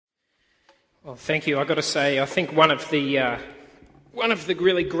Well, thank you. I've got to say, I think one of the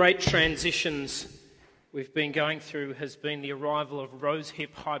really great transitions we've been going through has been the arrival of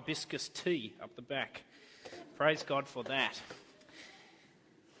rosehip hibiscus tea up the back. Praise God for that.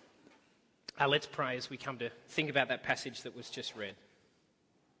 Let's pray as we come to think about that passage that was just read.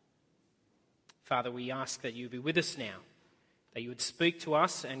 Father, we ask that you be with us now, that you would speak to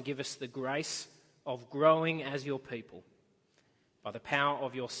us and give us the grace of growing as your people. By the power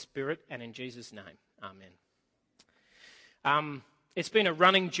of your Spirit and in Jesus' name, amen. It's been a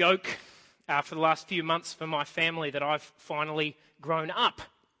running joke for the last few months for my family that I've finally grown up.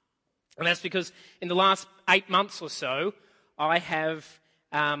 And that's because in the last 8 months or so, I have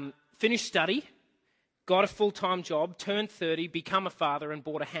finished study, got a full-time job, turned 30, become a father and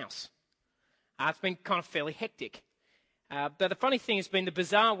bought a house. It's been kind of fairly hectic. But the funny thing has been the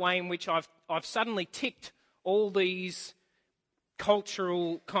bizarre way in which I've suddenly ticked all these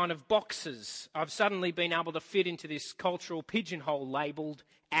cultural kind of boxes. I've suddenly been able to fit into this cultural pigeonhole labelled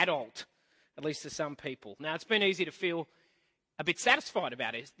adult, at least to some people. Now, it's been easy to feel a bit satisfied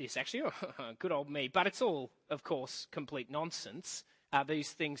about this, actually. Good old me. But it's all, of course, complete nonsense. These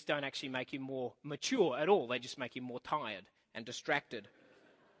things don't actually make you more mature at all. They just make you more tired and distracted.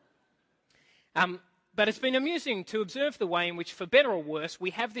 But it's been amusing to observe the way in which, for better or worse, we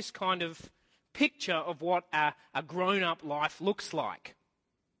have this kind of picture of what a grown-up life looks like.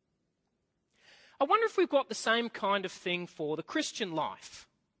 I wonder if we've got the same kind of thing for the Christian life.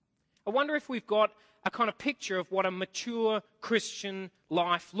 I wonder if we've got a kind of picture of what a mature Christian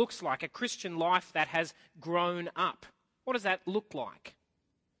life looks like, a Christian life that has grown up. What does that look like?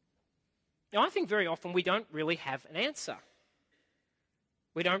 Now, I think very often we don't really have an answer.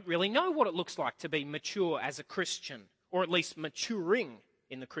 We don't really know what it looks like to be mature as a Christian, or at least maturing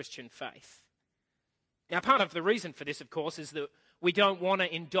in the Christian faith. Now, part of the reason for this, of course, is that we don't want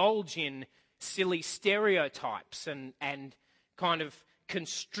to indulge in silly stereotypes and kind of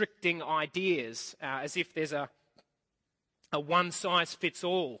constricting ideas as if there's a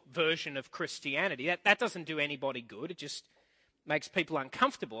one-size-fits-all version of Christianity. That doesn't do anybody good. It just makes people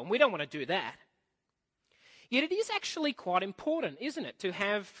uncomfortable, and we don't want to do that. Yet it is actually quite important, isn't it, to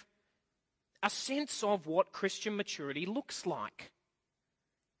have a sense of what Christian maturity looks like.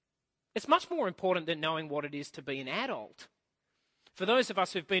 It's much more important than knowing what it is to be an adult. For those of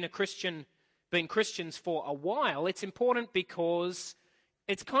us who've been Christians for a while, it's important because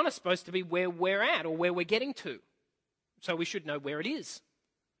it's kind of supposed to be where we're at or where we're getting to. So we should know where it is.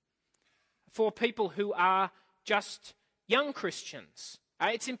 For people who are just young Christians,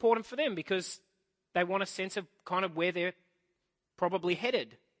 it's important for them because they want a sense of kind of where they're probably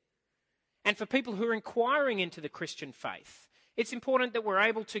headed. And for people who are inquiring into the Christian faith, it's important that we're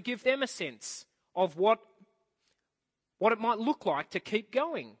able to give them a sense of what it might look like to keep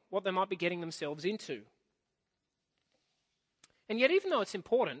going, what they might be getting themselves into. And yet, even though it's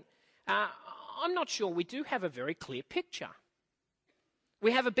important, I'm not sure we do have a very clear picture.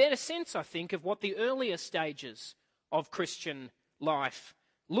 We have a better sense, I think, of what the earlier stages of Christian life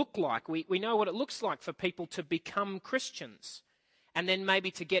look like. We know what it looks like for people to become Christians and then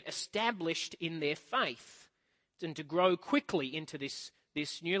maybe to get established in their faith and to grow quickly into this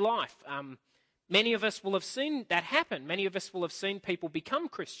new life. Many of us will have seen that happen. Many of us will have seen people become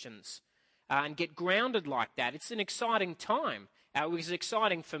Christians and get grounded like that. It's an exciting time. It was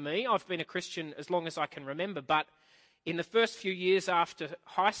exciting for me. I've been a Christian as long as I can remember, but in the first few years after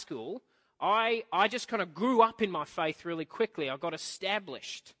high school, I just kind of grew up in my faith really quickly. I got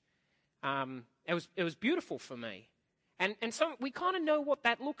established. It was beautiful for me. And so we kind of know what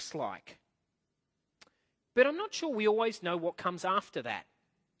that looks like. But I'm not sure we always know what comes after that,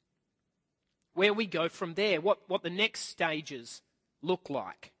 where we go from there, what the next stages look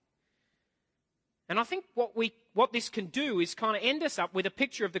like. And I think what this can do is kind of end us up with a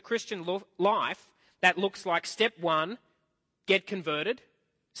picture of the Christian life that looks like step 1, get converted,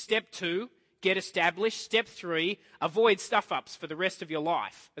 step 2, get established, step 3, avoid stuff-ups for the rest of your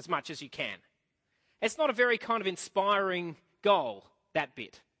life as much as you can. It's not a very kind of inspiring goal, that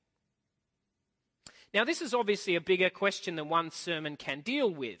bit. Now, this is obviously a bigger question than one sermon can deal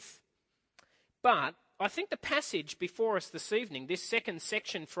with. But I think the passage before us this evening, this second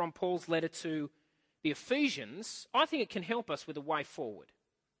section from Paul's letter to the Ephesians, I think it can help us with a way forward.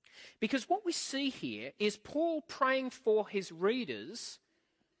 Because what we see here is Paul praying for his readers,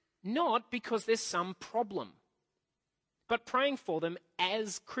 not because there's some problem, but praying for them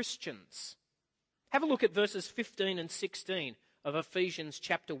as Christians. Have a look at verses 15 and 16 of Ephesians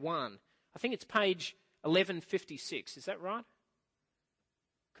chapter 1. I think it's page 1156. Is that right?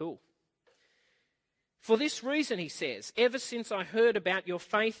 Cool. For this reason, he says, ever since I heard about your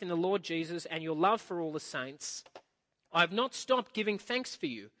faith in the Lord Jesus and your love for all the saints, I have not stopped giving thanks for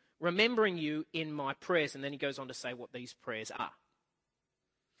you, remembering you in my prayers. And then he goes on to say what these prayers are.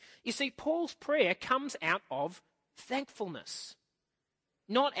 You see, Paul's prayer comes out of thankfulness,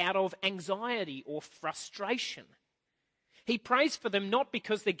 not out of anxiety or frustration. He prays for them not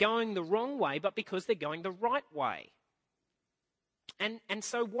because they're going the wrong way, but because they're going the right way. And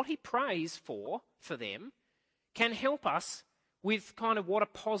so what he prays for them can help us with kind of what a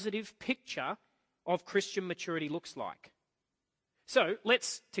positive picture of Christian maturity looks like. So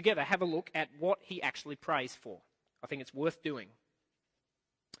let's together have a look at what he actually prays for. I think it's worth doing.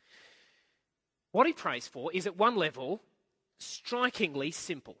 What he prays for is at one level strikingly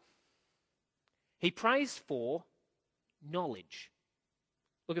simple. He prays for knowledge.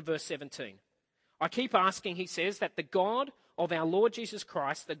 Look at verse 17. I keep asking, he says, that the God of our Lord Jesus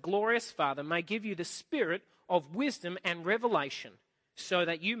Christ, the glorious Father, may give you the spirit of wisdom and revelation so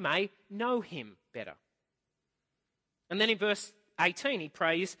that you may know him better. And then in verse 18, he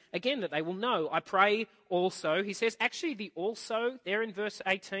prays again that they will know. I pray also, he says, actually the also there in verse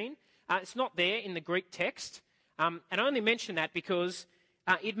 18, it's not there in the Greek text. And I only mention that because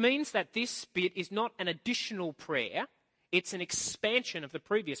it means that this bit is not an additional prayer. It's an expansion of the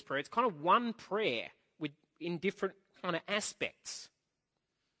previous prayer. It's kind of one prayer in different kind of aspects.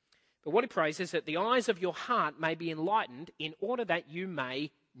 But what he prays is that the eyes of your heart may be enlightened in order that you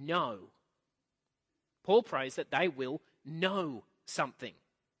may know. Paul prays that they will know something,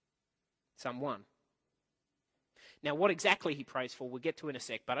 someone. Now, what exactly he prays for, we'll get to in a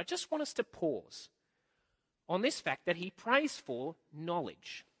sec, but I just want us to pause on this fact that he prays for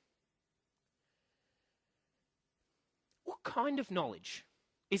knowledge. What kind of knowledge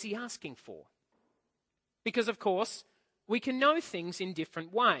is he asking for? Because, of course, we can know things in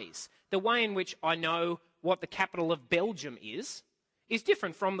different ways. The way in which I know what the capital of Belgium is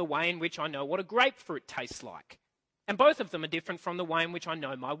different from the way in which I know what a grapefruit tastes like. And both of them are different from the way in which I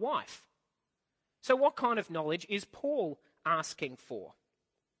know my wife. So what kind of knowledge is Paul asking for?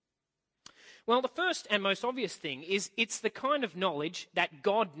 Well, the first and most obvious thing is it's the kind of knowledge that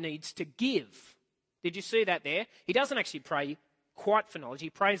God needs to give. Did you see that there? He doesn't actually pray quite for knowledge. He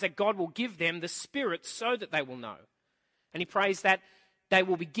prays that God will give them the Spirit so that they will know. And he prays that they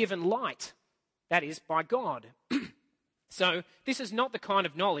will be given light, that is, by God. So this is not the kind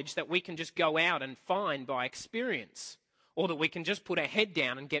of knowledge that we can just go out and find by experience, or that we can just put our head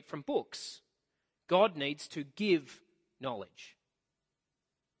down and get from books. God needs to give knowledge.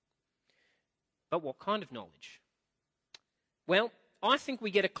 But what kind of knowledge? Well, I think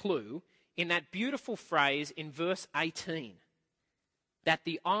we get a clue in that beautiful phrase in verse 18, that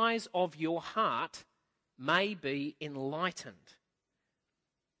the eyes of your heart may be enlightened.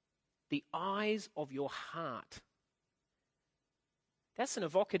 The eyes of your heart. That's an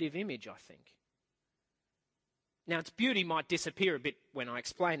evocative image, I think. Now, its beauty might disappear a bit when I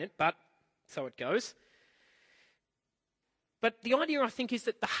explain it, but so it goes. But the idea, I think, is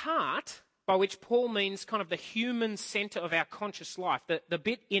that the heart, by which Paul means kind of the human centre of our conscious life, the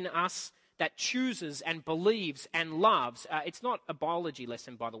bit in us that chooses and believes and loves. It's not a biology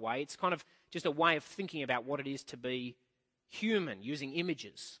lesson, by the way. It's kind of just a way of thinking about what it is to be human, using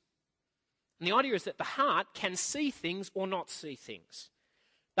images. And the idea is that the heart can see things or not see things.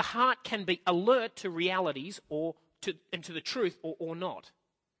 The heart can be alert to realities and to the truth or not.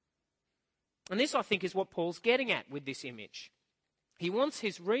 And this, I think, is what Paul's getting at with this image. He wants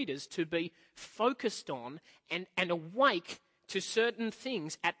his readers to be focused on and awake to certain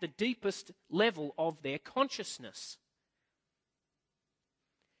things at the deepest level of their consciousness.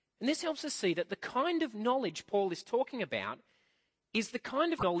 And this helps us see that the kind of knowledge Paul is talking about is the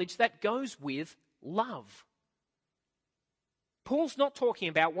kind of knowledge that goes with love. Paul's not talking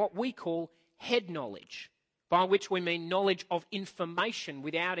about what we call head knowledge, by which we mean knowledge of information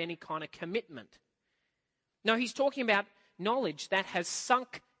without any kind of commitment. No, he's talking about knowledge that has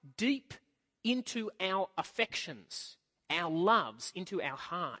sunk deep into our affections, our loves, into our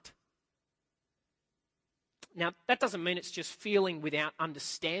heart. Now, that doesn't mean it's just feeling without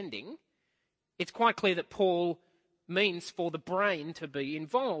understanding. It's quite clear that Paul means for the brain to be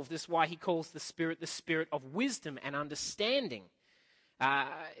involved. This is why he calls the spirit of wisdom and understanding.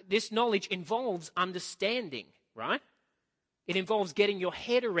 This knowledge involves understanding, right? It involves getting your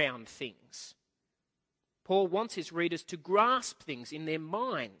head around things. Paul wants his readers to grasp things in their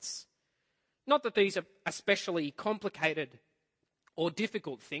minds. Not that these are especially complicated or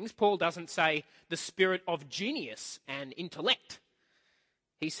difficult things. Paul doesn't say the spirit of genius and intellect.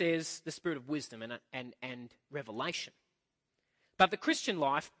 He says the spirit of wisdom and revelation. But the Christian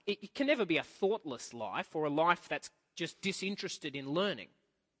life, it can never be a thoughtless life or a life that's just disinterested in learning.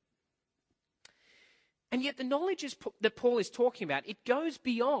 And yet the knowledge that Paul is talking about, it goes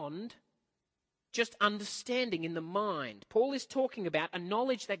beyond just understanding in the mind. Paul is talking about a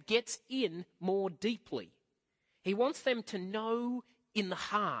knowledge that gets in more deeply. He wants them to know in the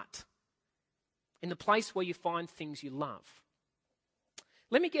heart, in the place where you find things you love.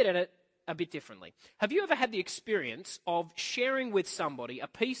 Let me get at it a bit differently. Have you ever had the experience of sharing with somebody a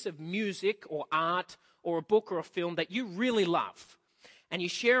piece of music or art or a book or a film that you really love, and you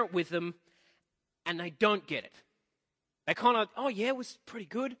share it with them and they don't get it? They kind of, oh yeah, it was pretty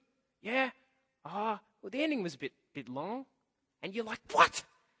good. Yeah. Well, the ending was a bit long. And you're like, what?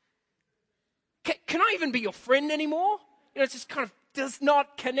 Can I even be your friend anymore? You know, it just kind of does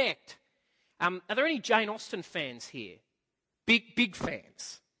not connect. Are there any Jane Austen fans here? Big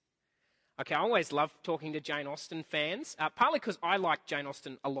fans. Okay, I always love talking to Jane Austen fans, partly because I like Jane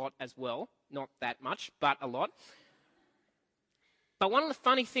Austen a lot as well. Not that much, but a lot. But one of the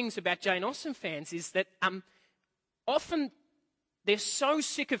funny things about Jane Austen fans is that often they're so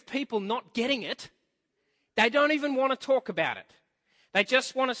sick of people not getting it, they don't even want to talk about it. They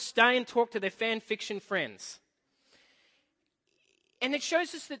just want to stay and talk to their fan fiction friends. And it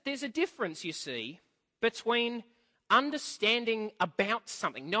shows us that there's a difference, you see, between understanding about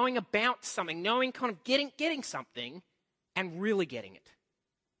something, knowing kind of getting something, and really getting it.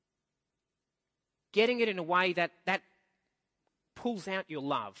 Getting it in a way that pulls out your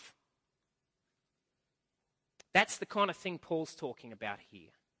love. That's the kind of thing Paul's talking about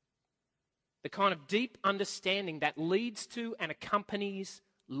here. The kind of deep understanding that leads to and accompanies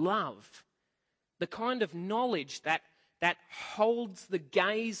love. The kind of knowledge that holds the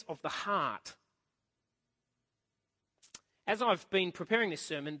gaze of the heart. As I've been preparing this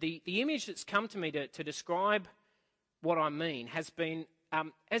sermon, the image that's come to me to describe what I mean has been,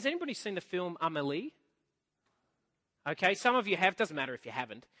 has anybody seen the film Amélie? Okay, some of you have, doesn't matter if you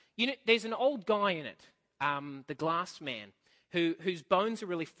haven't. You know, there's an old guy in it, the glass man, whose bones are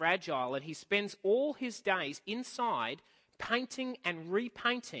really fragile, and he spends all his days inside painting and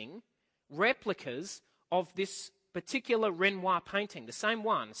repainting replicas of this particular Renoir painting, the same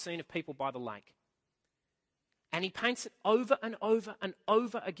one, a scene of people by the lake. And he paints it over and over and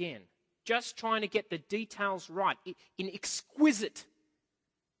over again, just trying to get the details right, in exquisite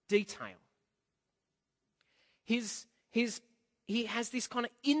detail. He has this kind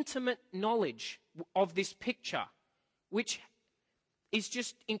of intimate knowledge of this picture, which is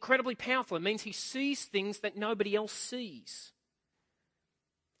just incredibly powerful. It means he sees things that nobody else sees.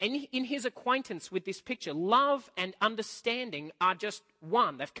 And in his acquaintance with this picture, love and understanding are just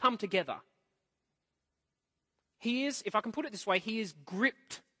one. They've come together. He is, if I can put it this way, he is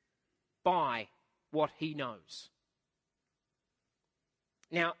gripped by what he knows.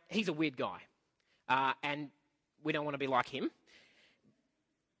 Now, he's a weird guy, and we don't want to be like him.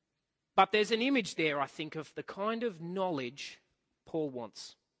 But there's an image there, I think, of the kind of knowledge Paul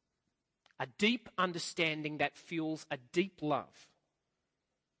wants. A deep understanding that fuels a deep love.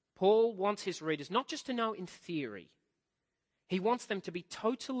 Paul wants his readers not just to know in theory. He wants them to be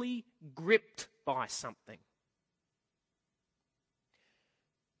totally gripped by something.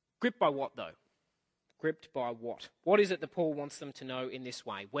 Gripped by what, though? Gripped by what? What is it that Paul wants them to know in this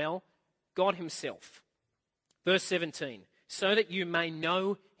way? Well, God himself. Verse 17, so that you may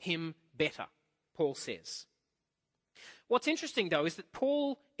know him better, Paul says. What's interesting, though, is that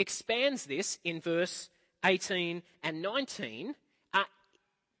Paul expands this in verse 18 and 19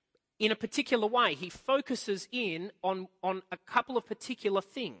 in a particular way. He focuses in on a couple of particular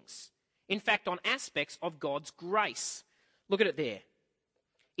things. In fact, on aspects of God's grace. Look at it there.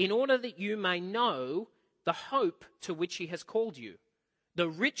 In order that you may know the hope to which he has called you, the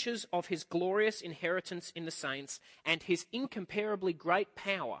riches of his glorious inheritance in the saints, and his incomparably great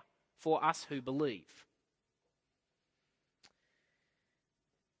power for us who believe.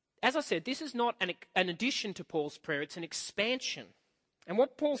 As I said, this is not an addition to Paul's prayer, it's an expansion. And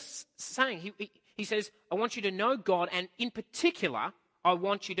what Paul's saying, he says, I want you to know God, and in particular, I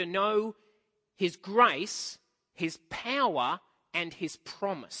want you to know his grace, his power, and his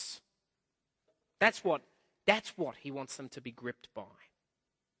promise. That's what he wants them to be gripped by.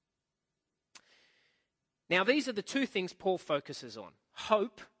 Now, these are the two things Paul focuses on.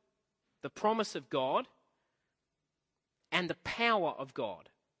 Hope, the promise of God, and the power of God.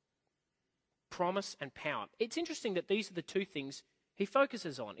 Promise and power. It's interesting that these are the two things he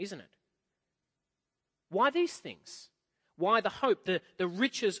focuses on, isn't it? Why these things? Why the hope, the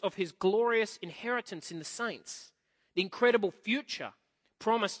riches of his glorious inheritance in the saints, the incredible future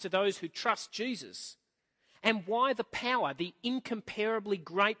promised to those who trust Jesus, And why the power, the incomparably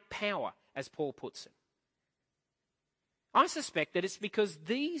great power, as Paul puts it? I suspect that it's because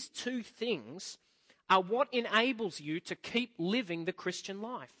these two things are what enables you to keep living the Christian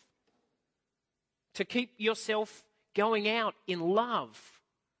life, to keep yourself going out in love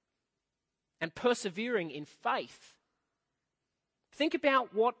and persevering in faith. Think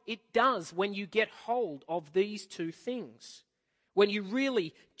about what it does when you get hold of these two things, when you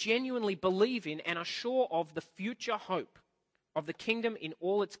really genuinely believe in and are sure of the future hope of the kingdom in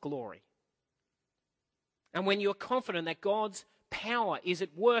all its glory. And when you're confident that God's power is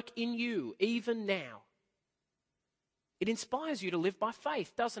at work in you even now. It inspires you to live by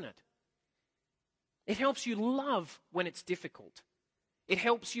faith, doesn't it? It helps you love when it's difficult. It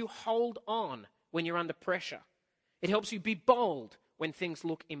helps you hold on when you're under pressure. It helps you be bold when things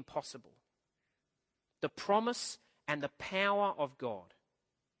look impossible. The promise and the power of God.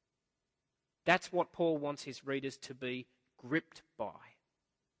 That's what Paul wants his readers to be gripped by.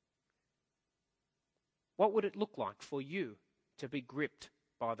 What would it look like for you to be gripped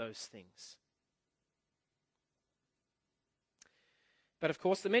by those things? But of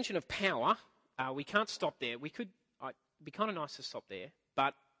course, the mention of power, we can't stop there. It'd be kind of nice to stop there,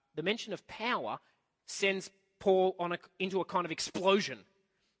 but the mention of power sends Paul into a kind of explosion,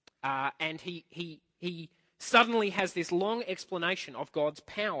 and he suddenly has this long explanation of God's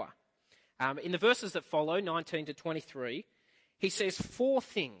power. In the verses that follow, 19 to 23, he says 4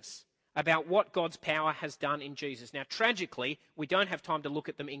 things about what God's power has done in Jesus. Now, tragically, we don't have time to look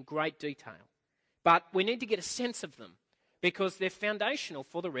at them in great detail, but we need to get a sense of them because they're foundational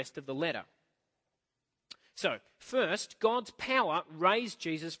for the rest of the letter. So, first, God's power raised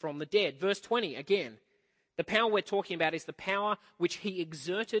Jesus from the dead. Verse 20, again, the power we're talking about is the power which he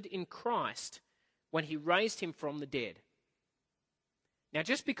exerted in Christ when he raised him from the dead. Now,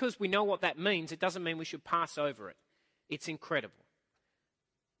 just because we know what that means, it doesn't mean we should pass over it. It's incredible.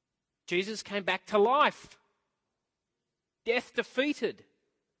 Jesus came back to life. Death defeated.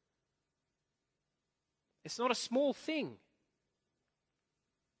 It's not a small thing.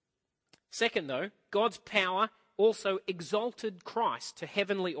 Second, though, God's power also exalted Christ to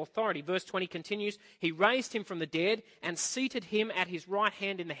heavenly authority. Verse 20 continues, he raised him from the dead and seated him at his right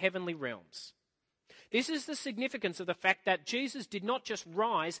hand in the heavenly realms. This is the significance of the fact that Jesus did not just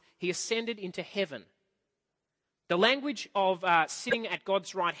rise, he ascended into heaven. The language of sitting at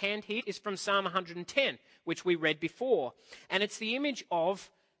God's right hand here is from Psalm 110, which we read before. And it's the image of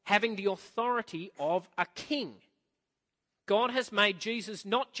having the authority of a king. God has made Jesus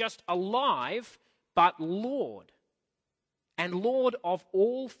not just alive, but Lord. And Lord of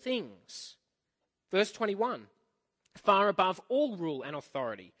all things. Verse 21, far above all rule and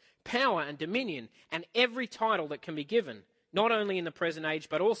authority, power and dominion, and every title that can be given, not only in the present age,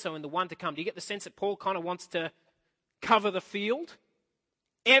 but also in the one to come. Do you get the sense that Paul kind of wants to cover the field?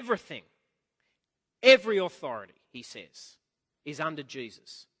 Everything, every authority, he says, is under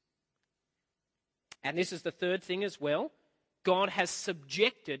Jesus. And this is the third thing as well. God has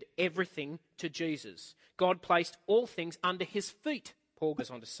subjected everything to Jesus. God placed all things under his feet, Paul goes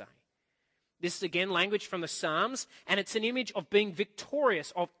on to say. This is again language from the Psalms, and it's an image of being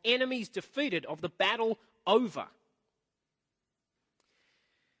victorious, of enemies defeated, of the battle over.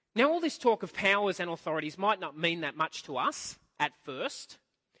 Now, all this talk of powers and authorities might not mean that much to us at first,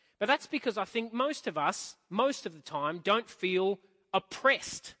 but that's because I think most of us, most of the time, don't feel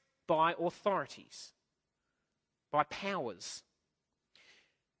oppressed by authorities, by powers.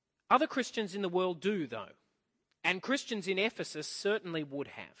 Other Christians in the world do, though, and Christians in Ephesus certainly would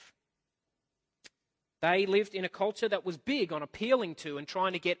have. They lived in a culture that was big on appealing to and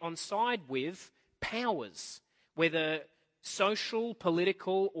trying to get on side with powers, whether social,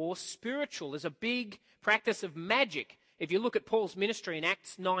 political, or spiritual. There's a big practice of magic. If you look at Paul's ministry in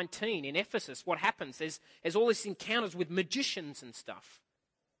Acts 19 in Ephesus, what happens? There's all these encounters with magicians and stuff.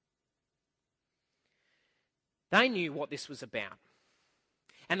 They knew what this was about.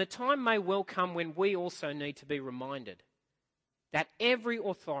 And the time may well come when we also need to be reminded that every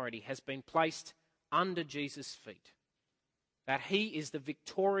authority has been placed under Jesus' feet, that he is the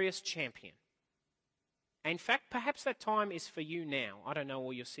victorious champion. In fact, perhaps that time is for you now. I don't know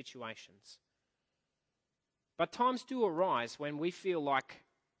all your situations. But times do arise when we feel like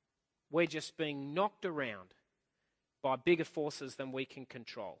we're just being knocked around by bigger forces than we can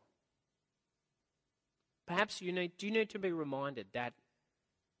control. Perhaps you need to be reminded that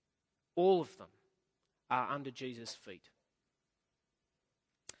all of them are under Jesus' feet.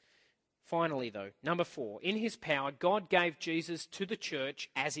 Finally, though, number 4, in his power, God gave Jesus to the church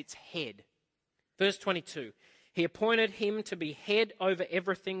as its head. Verse 22, he appointed him to be head over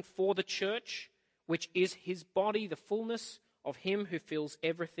everything for the church, which is his body, the fullness of him who fills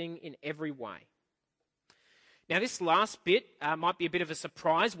everything in every way. Now, this last bit might be a bit of a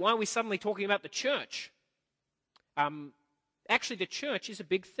surprise. Why are we suddenly talking about the church? Actually, the church is a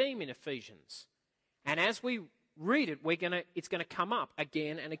big theme in Ephesians. And as we read it, it's going to come up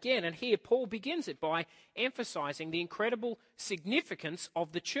again and again. And here Paul begins it by emphasizing the incredible significance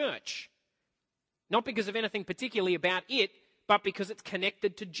of the church. Not because of anything particularly about it, but because it's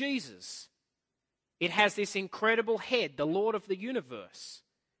connected to Jesus. It has this incredible head, the Lord of the universe.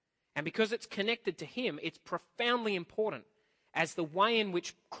 And because it's connected to him, it's profoundly important as the way in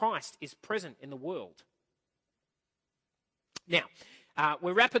which Christ is present in the world. Now,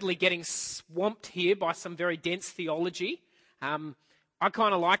 we're rapidly getting swamped here by some very dense theology. I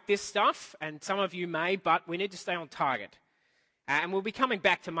kind of like this stuff, and some of you may, but we need to stay on target. And we'll be coming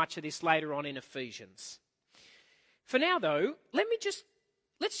back to much of this later on in Ephesians. For now, though,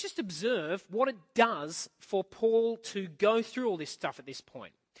 let's just observe what it does for Paul to go through all this stuff at this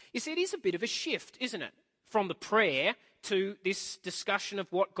point. You see, it is a bit of a shift, isn't it, from the prayer to this discussion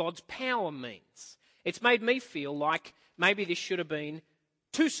of what God's power means. It's made me feel like maybe this should have been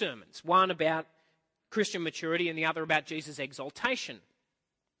two sermons, one about Christian maturity and the other about Jesus' exaltation.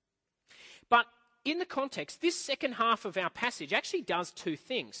 But in the context, this second half of our passage actually does two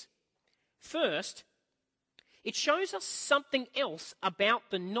things. First, it shows us something else about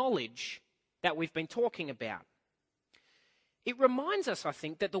the knowledge that we've been talking about. It reminds us, I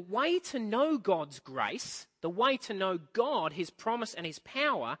think, that the way to know God's grace, the way to know God, his promise and his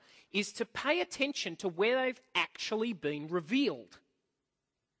power, is to pay attention to where they've actually been revealed.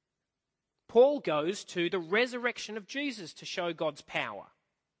 Paul goes to the resurrection of Jesus to show God's power,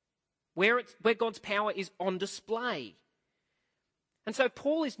 where God's power is on display. And so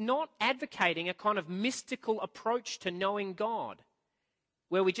Paul is not advocating a kind of mystical approach to knowing God,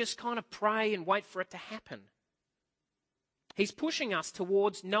 where we just kind of pray and wait for it to happen. He's pushing us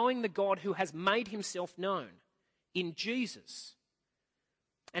towards knowing the God who has made himself known in Jesus.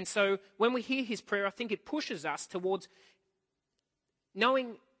 And so when we hear his prayer, I think it pushes us towards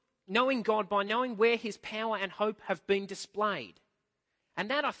knowing God by knowing where his power and hope have been displayed. And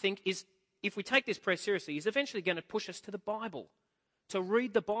that, I think, is, if we take this prayer seriously, is eventually going to push us to the Bible, to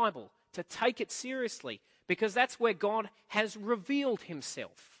read the Bible, to take it seriously, because that's where God has revealed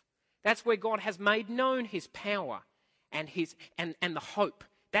himself. That's where God has made known his power and the hope.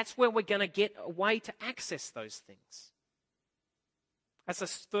 That's where we're going to get a way to access those things. That's the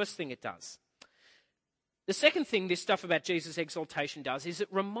first thing it does. The second thing this stuff about Jesus' exaltation does is it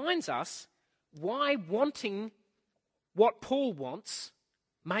reminds us why wanting what Paul wants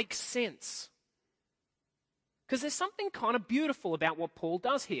makes sense. Because there's something kind of beautiful about what Paul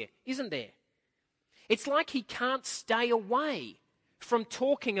does here, isn't there? It's like he can't stay away from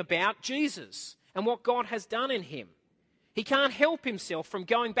talking about Jesus and what God has done in him. He can't help himself from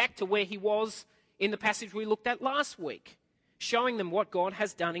going back to where he was in the passage we looked at last week, showing them what God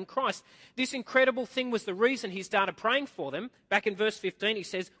has done in Christ. This incredible thing was the reason he started praying for them. Back in verse 15 he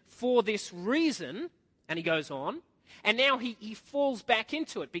says, "For this reason," and he goes on, and now he falls back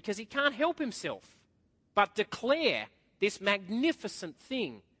into it because he can't help himself but declare this magnificent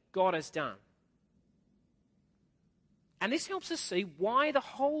thing God has done. And this helps us see why the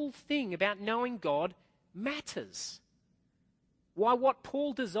whole thing about knowing God matters. Why what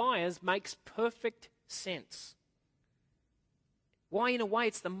Paul desires makes perfect sense. Why, in a way,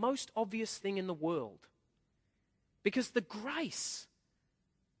 it's the most obvious thing in the world. Because the grace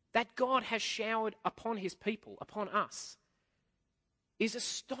that God has showered upon his people, upon us, is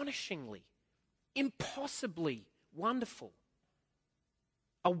astonishingly, impossibly wonderful.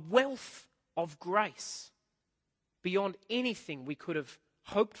 A wealth of grace beyond anything we could have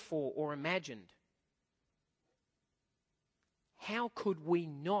hoped for or imagined. How could we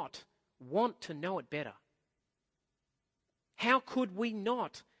not want to know it better? How could we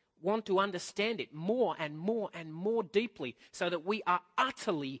not want to understand it more and more and more deeply so that we are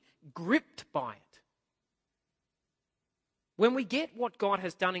utterly gripped by it? When we get what God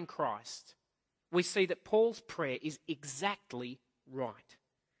has done in Christ, we see that Paul's prayer is exactly right.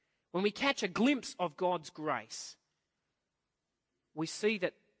 When we catch a glimpse of God's grace, we see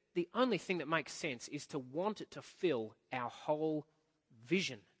that the only thing that makes sense is to want it to fill our whole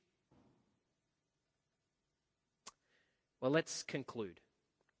vision. Well, let's conclude.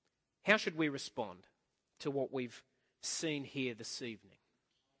 How should we respond to what we've seen here this evening?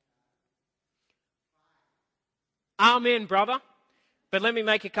 Amen, brother. But let me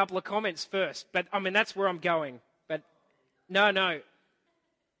make a couple of comments first. But, that's where I'm going. But, no.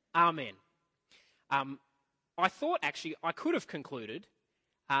 Amen. I thought, actually, I could have concluded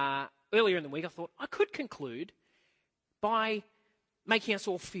earlier in the week, I thought I could conclude by making us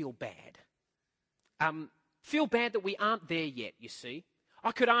all feel bad. Feel bad that we aren't there yet, you see.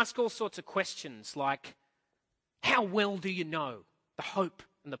 I could ask all sorts of questions like, how well do you know the hope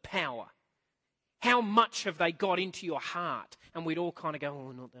and the power? How much have they got into your heart? And we'd all kind of go,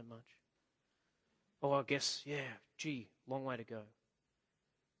 oh, not that much. Oh, I guess, yeah, gee, long way to go.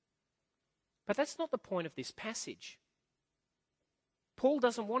 But that's not the point of this passage. Paul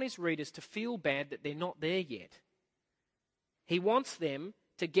doesn't want his readers to feel bad that they're not there yet. He wants them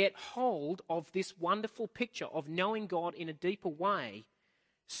to get hold of this wonderful picture of knowing God in a deeper way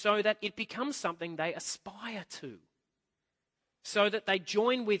so that it becomes something they aspire to, so that they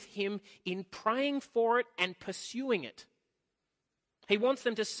join with him in praying for it and pursuing it. He wants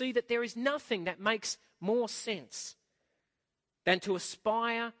them to see that there is nothing that makes more sense than to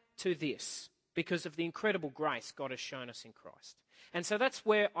aspire to this because of the incredible grace God has shown us in Christ. And so that's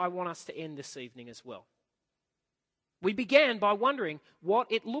where I want us to end this evening as well. We began by wondering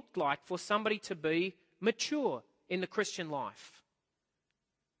what it looked like for somebody to be mature in the Christian life.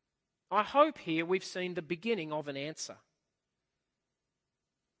 I hope here we've seen the beginning of an answer.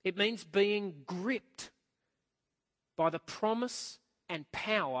 It means being gripped by the promise and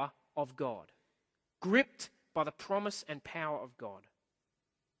power of God. Gripped by the promise and power of God.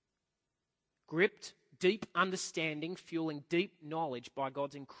 Gripped, deep understanding, fueling deep knowledge by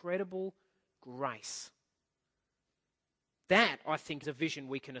God's incredible grace. That, I think, is a vision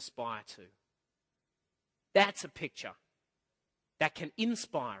we can aspire to. That's a picture that can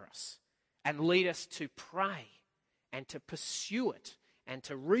inspire us and lead us to pray and to pursue it and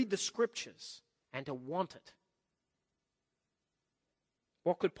to read the scriptures and to want it.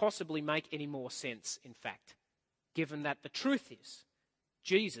 What could possibly make any more sense, in fact, given that the truth is,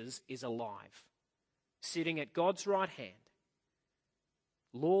 Jesus is alive, sitting at God's right hand,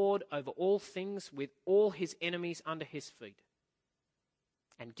 Lord over all things with all his enemies under his feet,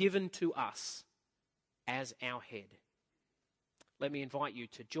 and given to us as our head. Let me invite you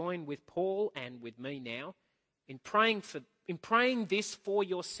to join with Paul and with me now in praying this for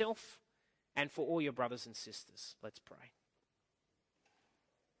yourself and for all your brothers and sisters. Let's pray.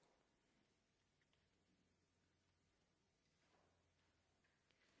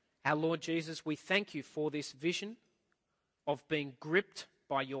 Our Lord Jesus, we thank you for this vision of being gripped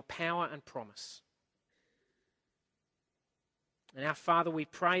by your power and promise. And our Father, we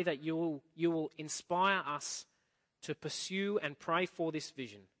pray that you will inspire us to pursue and pray for this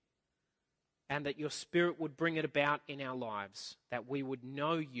vision, and that your Spirit would bring it about in our lives, that we would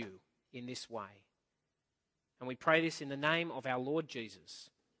know you in this way. And we pray this in the name of our Lord Jesus,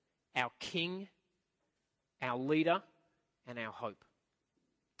 our King, our leader, and our hope.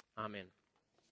 Amen.